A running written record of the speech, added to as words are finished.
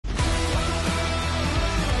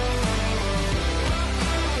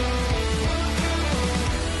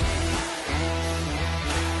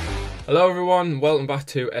Hello everyone, welcome back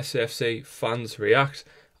to SAFC Fans React,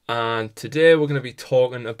 and today we're going to be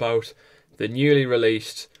talking about the newly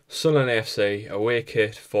released Sunderland FC away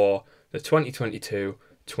kit for the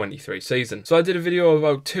 2022-23 season. So I did a video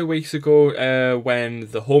about 2 weeks ago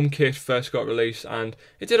when the home kit first got released, and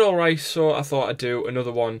it did alright, so I thought I'd do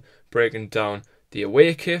another one breaking down the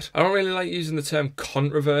away kit. I don't really like using the term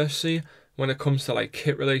controversy when it comes to like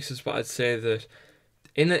kit releases, but I'd say that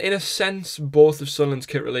in a sense, both of Sunderland's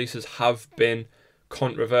kit releases have been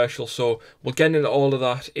controversial, so we'll get into all of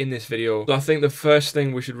that in this video. So I think the first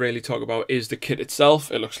thing we should really talk about is the kit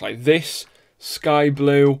itself. It looks like this, sky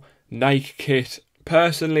blue Nike kit.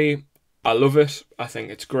 Personally, I love it. I think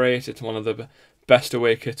it's great. It's one of the best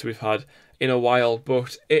away kits we've had in a while,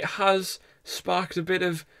 but it has sparked a bit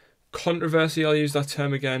of controversy. I'll use that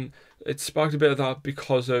term again. It sparked a bit of that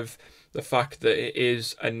because of the fact that it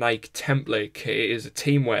is a Nike template kit. It is a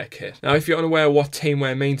teamwear kit. Now, if you're unaware what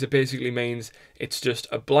teamwear means, it basically means it's just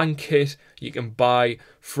a blank kit you can buy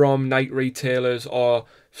from Nike retailers or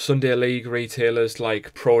Sunday League retailers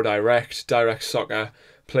like Pro Direct, Direct Soccer,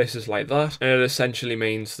 places like that. And it essentially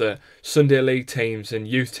means that Sunday League teams and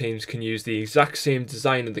youth teams can use the exact same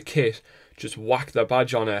design of the kit, just whack their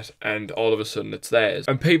badge on it, and all of a sudden it's theirs.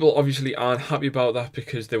 And people obviously aren't happy about that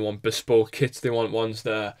because they want bespoke kits. They want ones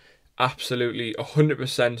that are absolutely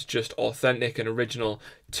 100% just authentic and original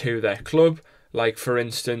to their club. Like, for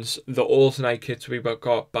instance, the old Nike kits we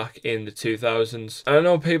got back in the 2000s. And I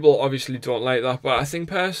know people obviously don't like that, but I think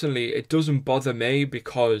personally it doesn't bother me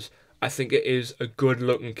because I think it is a good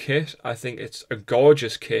looking kit. I think it's a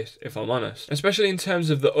gorgeous kit, if I'm honest. Especially in terms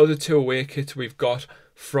of the other two away kits we've got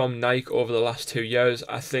from Nike over the last 2 years.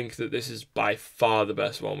 I think that this is by far the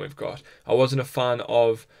best one we've got. I wasn't a fan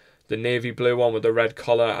of the navy blue one with the red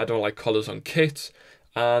collar. I don't like colours on kits.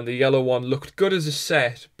 And the yellow one looked good as a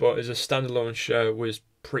set, but as a standalone shirt was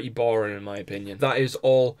pretty boring in my opinion. That is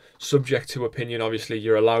all subject to opinion. Obviously,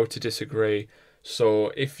 you're allowed to disagree.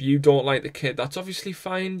 So if you don't like the kit, that's obviously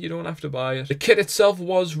fine. You don't have to buy it. The kit itself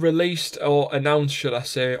was released, or announced should I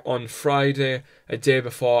say, on Friday, a day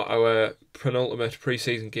before our penultimate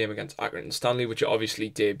pre-season game against Accrington Stanley, which it obviously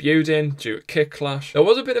debuted in due to kit clash. There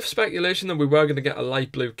was a bit of speculation that we were going to get a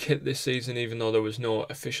light blue kit this season, even though there was no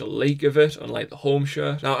official leak of it, unlike the home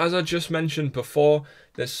shirt. Now, as I just mentioned before,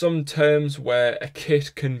 there's some terms where a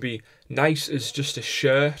kit can be nice as just a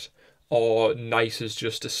shirt or nice as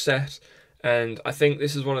just a set. And I think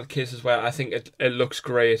this is one of the cases where I think it looks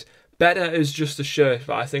great. Better as just a shirt,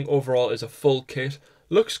 but I think overall as a full kit,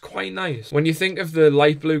 looks quite nice. When you think of the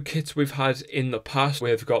light blue kits we've had in the past,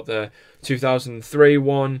 we've got the 2003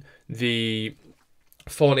 one, the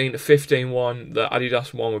 14-15 one, the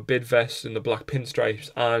Adidas one with bid vests and the black pinstripes,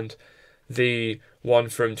 and the one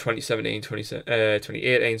from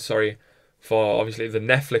 2018, sorry, for obviously the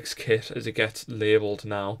Netflix kit as it gets labelled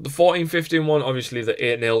now. The 14-15 one, obviously the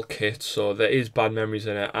 8-0 kit, so there is bad memories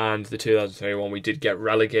in it, and the 2003 one we did get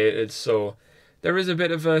relegated, so there is a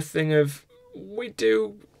bit of a thing of we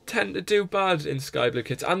do tend to do bad in sky blue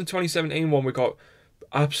kits. And the 2017 one we got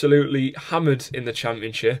absolutely hammered in the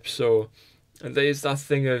championship, so there is that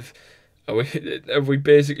thing of we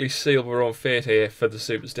basically sealed our own fate here for the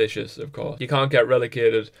superstitious, of course. You can't get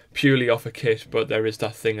relegated purely off a kit, but there is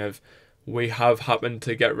that thing of we have happened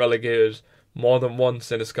to get relegated more than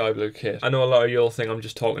once in a sky blue kit. I know a lot of you'll think I'm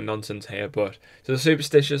just talking nonsense here, but to the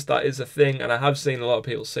superstitious, that is a thing, and I have seen a lot of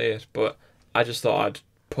people say it, but I just thought I'd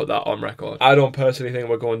put that on record. I don't personally think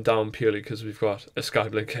we're going down purely because we've got a sky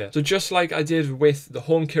blue kit. So just like I did with the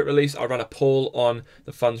home kit release, I ran a poll on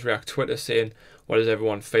the Fans React Twitter saying, what does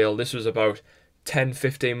everyone feel? This was about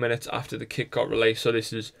 10-15 minutes after the kit got released, so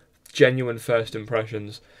this is genuine first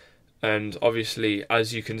impressions. And obviously,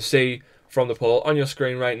 as you can see from the poll on your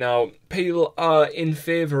screen right now, people are in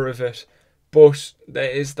favour of it, but there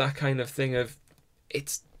is that kind of thing of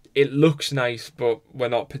it looks nice, but we're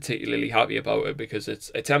not particularly happy about it because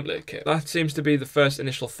it's a template kit. That seems to be the first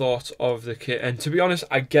initial thought of the kit, and to be honest,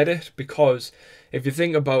 I get it, because if you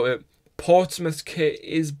think about it, Portsmouth's kit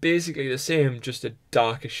is basically the same, just a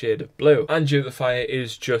darker shade of blue. And due to the fact it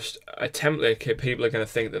is just a template kit, people are going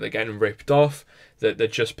to think that they're getting ripped off, that they're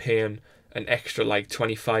just paying an extra like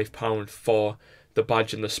 £25 for the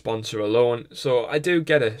badge and the sponsor alone. So I do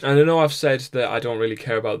get it. And I know I've said that I don't really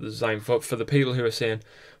care about the design, but for the people who are saying,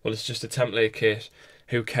 well, it's just a template kit,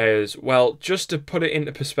 who cares? Well, just to put it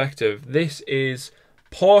into perspective, this is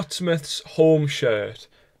Portsmouth's home shirt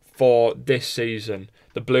for this season.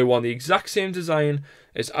 The blue one, the exact same design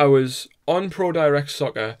as ours on Pro Direct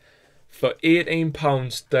Soccer for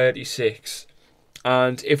 £18.36.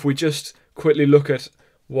 And if we just quickly look at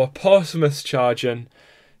what Portsmouth's charging,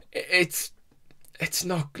 it's it's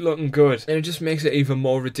not looking good. And it just makes it even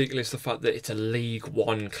more ridiculous, the fact that it's a League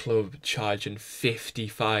One club charging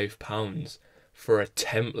 £55 for a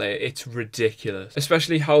template. It's ridiculous.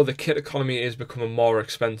 Especially how the kit economy is becoming more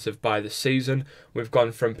expensive by the season. We've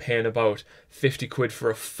gone from paying about 50 quid for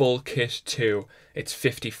a full kit to it's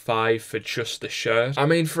 55 for just the shirt. I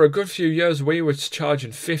mean, for a good few years we were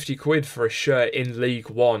charging 50 quid for a shirt in League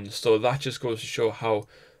One, so that just goes to show how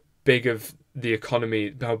big of the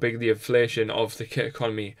economy, how big the inflation of the kit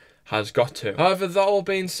economy has got to. However, that all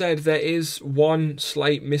being said, there is one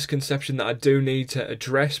slight misconception that I do need to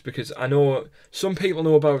address, because I know some people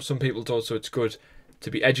know about it, some people don't, so it's good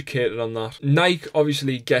to be educated on that. Nike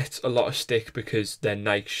obviously gets a lot of stick because they're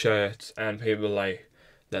Nike shirts, and people are like,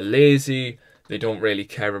 they're lazy, they don't really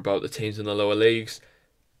care about the teams in the lower leagues.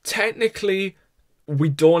 Technically, we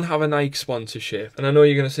don't have a Nike sponsorship, and I know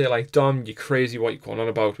you're going to say, like, Dom, you're crazy, what you're going on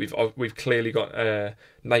about, we've clearly got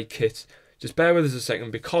Nike kits. Just bear with us a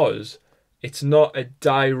second, because it's not a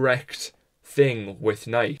direct thing with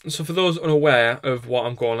Nike. So for those unaware of what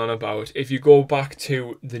I'm going on about, if you go back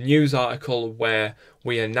to the news article where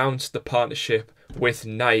we announced the partnership with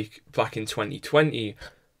Nike back in 2020,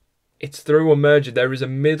 it's through a merger. There is a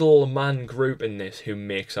middleman group in this who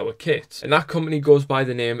makes our kits, and that company goes by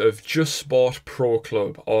the name of Just Sport Pro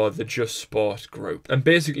Club, or the Just Sport Group. And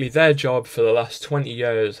basically their job for the last 20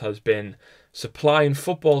 years has been supplying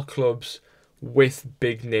football clubs with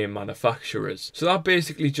big name manufacturers. So that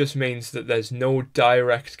basically just means that there's no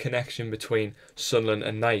direct connection between Sunderland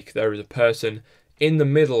and Nike. There is a person in the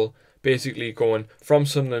middle basically going, from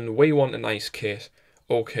Sunderland, we want a nice kit,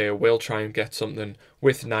 okay, we'll try and get something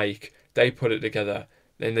with Nike. They put it together,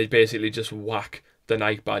 then they basically just whack the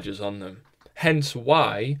Nike badges on them. Hence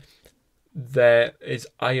why there is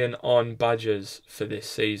iron-on badges for this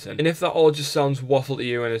season. And if that all just sounds waffle to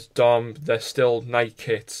you and it's dumb, they're still Nike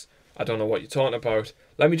kits, I don't know what you're talking about,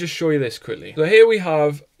 let me just show you this quickly. So here we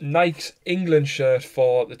have Nike's England shirt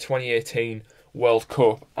for the 2018 World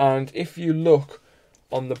Cup, and if you look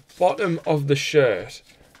on the bottom of the shirt,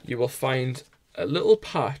 you will find a little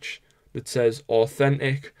patch that says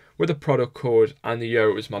authentic with a product code and the year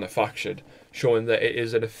it was manufactured, showing that it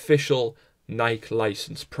is an official Nike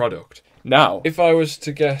licensed product. Now, if I was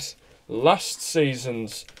to get last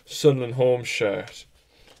season's Sunderland home shirt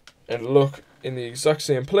and look in the exact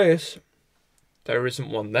same place, there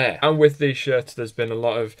isn't one there. And with these shirts, there's been a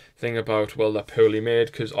lot of thing about, well, they're poorly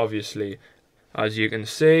made, because obviously, as you can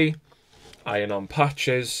see, iron-on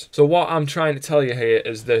patches. So what I'm trying to tell you here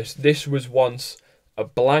is that this was once a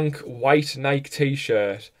blank white Nike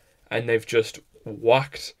t-shirt, and they've just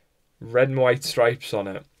whacked red and white stripes on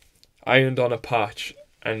it, ironed on a patch,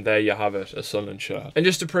 and there you have it, a Sunderland shirt. And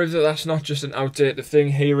just to prove that that's not just an outdated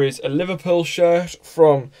thing, here is a Liverpool shirt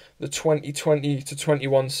from the 2020 to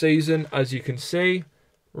 21 season. As you can see,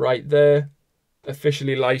 right there,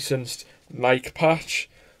 officially licensed Nike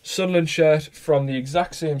patch. Sunderland shirt from the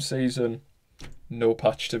exact same season, no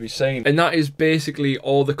patch to be seen. And that is basically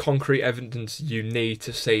all the concrete evidence you need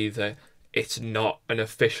to say that it's not an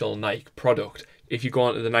official Nike product. If you go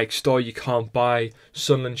onto the Nike store, you can't buy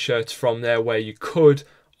Sunderland shirts from there where you could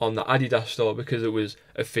on the Adidas store, because it was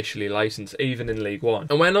officially licensed, even in League One.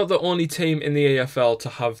 And we're not the only team in the AFL to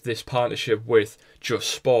have this partnership with Just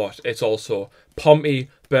Sport. It's also Pompey,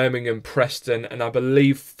 Birmingham, Preston, and I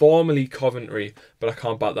believe formerly Coventry, but I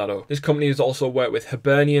can't back that up. This company has also worked with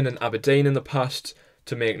Hibernian and Aberdeen in the past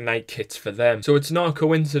to make Nike kits for them. So it's not a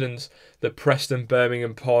coincidence that Preston,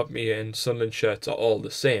 Birmingham, Pompey and Sunderland shirts are all the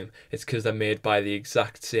same. It's because they're made by the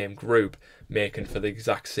exact same group, making for the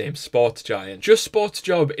exact same sports giant. Just Sport's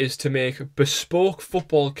job is to make bespoke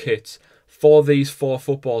football kits for these 4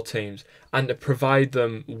 football teams and to provide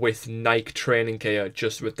them with Nike training gear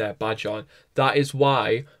just with their badge on. That is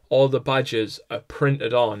why all the badges are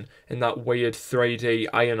printed on in that weird 3D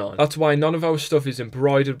iron-on. That's why none of our stuff is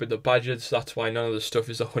embroidered with the badges. That's why none of the stuff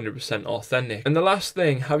is 100% authentic. And the last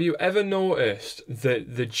thing, have you ever noticed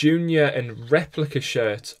that the junior and replica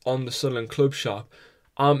shirts on the Sunderland Club shop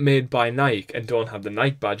aren't made by Nike and don't have the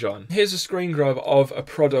Nike badge on? Here's a screen grab of a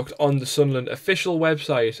product on the Sunderland official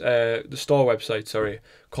website, the store website, sorry,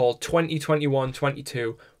 called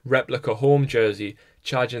 2021-22 Replica Home Jersey,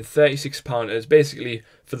 charging £36. It's basically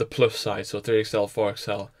for the plus size, so 3XL,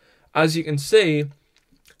 4XL. As you can see,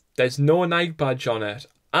 there's no Nike badge on it,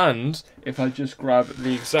 and if I just grab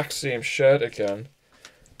the exact same shirt again,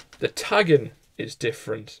 the tagging is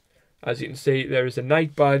different. As you can see, there is a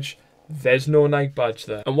Nike badge, there's no Nike badge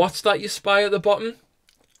there. And what's that you spy at the bottom?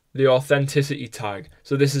 The authenticity tag.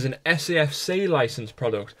 So this is an SAFC licensed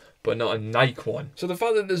product, but not a Nike one. So the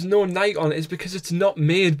fact that there's no Nike on it is because it's not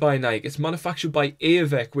made by Nike. It's manufactured by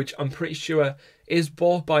Avec, which I'm pretty sure is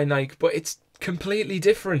bought by Nike, but it's completely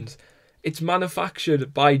different. It's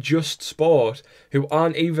manufactured by Just Sport, who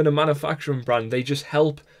aren't even a manufacturing brand. They just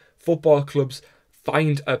help football clubs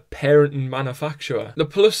find a parent manufacturer. The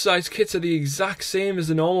plus size kits are the exact same as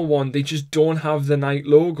the normal one, they just don't have the Nike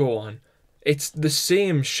logo on. It's the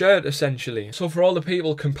same shirt essentially. So for all the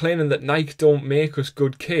people complaining that Nike don't make us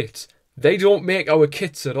good kits, they don't make our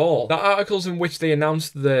kits at all. The articles in which they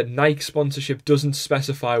announced the Nike sponsorship doesn't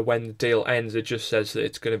specify when the deal ends, it just says that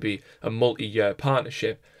it's going to be a multi-year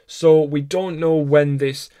partnership. So we don't know when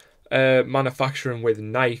this manufacturing with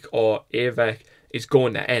Nike or Avec is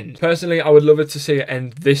going to end. Personally, I would love it to see it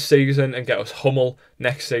end this season and get us Hummel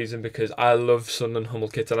next season, because I love Sunderland Hummel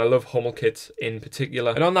kits and I love Hummel kits in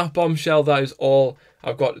particular. And on that bombshell, that is all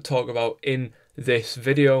I've got to talk about in this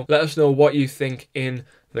video. Let us know what you think in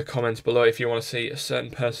the comments below. If you want to see a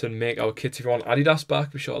certain person make our kits, if you want Adidas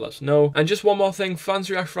back, be sure to let us know. And just one more thing, Fans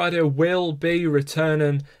React Friday will be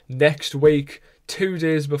returning next week, 2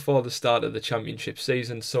 days before the start of the championship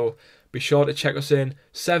season. So be sure to check us in,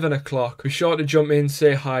 7 o'clock. Be sure to jump in,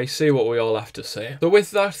 say hi, see what we all have to say. So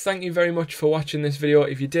with that, thank you very much for watching this video.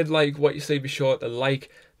 If you did like what you see, be sure to like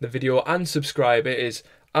the video and subscribe. It is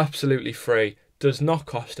absolutely free, does not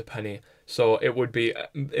cost a penny. So it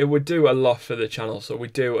would do a lot for the channel. So we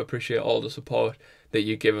do appreciate all the support that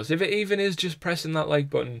you give us. If it even is just pressing that like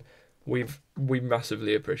button, we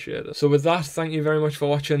massively appreciate it. So with that, thank you very much for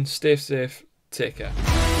watching. Stay safe, take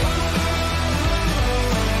care.